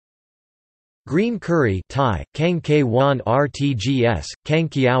Green curry Thai, Kang K Wan Rtgs, Kang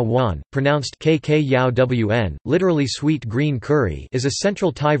Kiao Wan, pronounced KK Yao Wn, literally sweet green curry, is a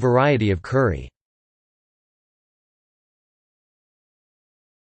central Thai variety of curry.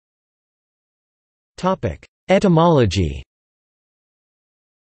 Etymology.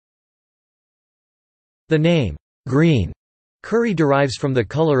 The name, green curry derives from the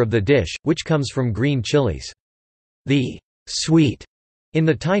color of the dish, which comes from green chilies. The sweet in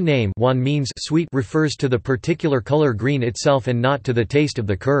the Thai name wan means sweet refers to the particular color green itself and not to the taste of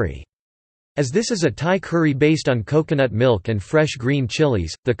the curry. As this is a Thai curry based on coconut milk and fresh green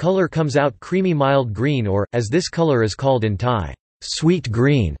chilies, the color comes out creamy mild green or, as this color is called in Thai, sweet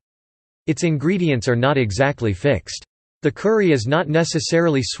green. Its ingredients are not exactly fixed. The curry is not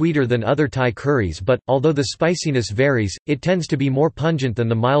necessarily sweeter than other Thai curries but, although the spiciness varies, it tends to be more pungent than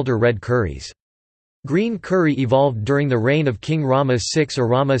the milder red curries. Green curry evolved during the reign of King Rama VI or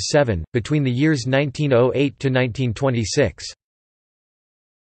Rama VII, between the years 1908 to 1926.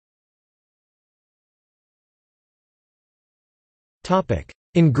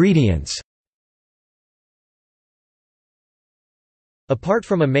 Ingredients. Apart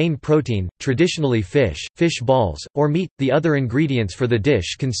from a main protein, traditionally fish, fish balls, or meat, the other ingredients for the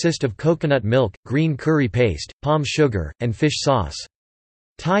dish consist of coconut milk, green curry paste, palm sugar, and fish sauce.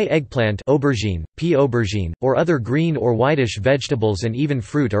 Thai eggplant aubergine, pea aubergine, or other green or whitish vegetables and even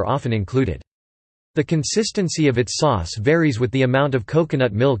fruit are often included. The consistency of its sauce varies with the amount of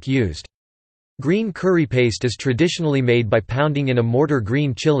coconut milk used. Green curry paste is traditionally made by pounding in a mortar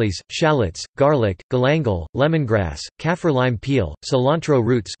green chilies, shallots, garlic, galangal, lemongrass, kaffir lime peel, cilantro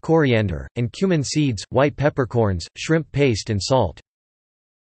roots coriander, and cumin seeds, white peppercorns, shrimp paste and salt.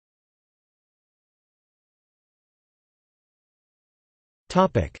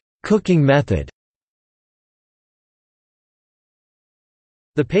 Cooking method.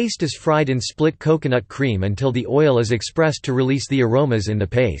 The paste is fried in split coconut cream until the oil is expressed to release the aromas in the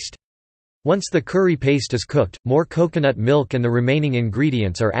paste. Once the curry paste is cooked, more coconut milk and the remaining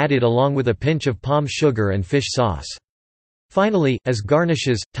ingredients are added along with a pinch of palm sugar and fish sauce. Finally, as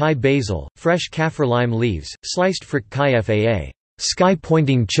garnishes, Thai basil, fresh kaffir lime leaves, sliced frick kai faa,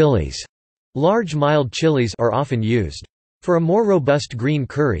 sky-pointing chilies, large mild chilies are often used. For a more robust green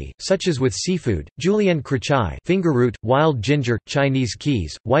curry, such as with seafood, julienne krachai fingerroot, wild ginger, Chinese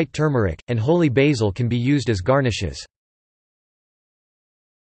keys, white turmeric, and holy basil can be used as garnishes.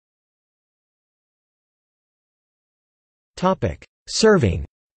 Serving.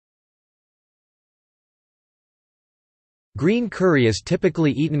 Green curry is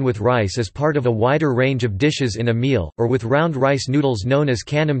typically eaten with rice as part of a wider range of dishes in a meal, or with round rice noodles known as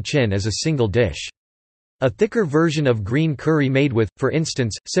kanam chin as a single dish. A thicker version of green curry made with, for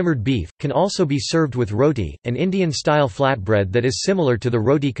instance, simmered beef, can also be served with roti, an Indian-style flatbread that is similar to the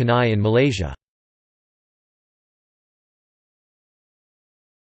roti canai in Malaysia.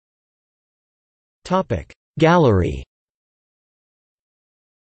 Gallery.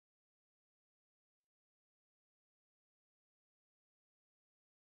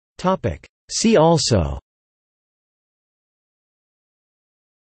 See also: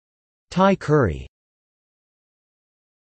 Thai curry.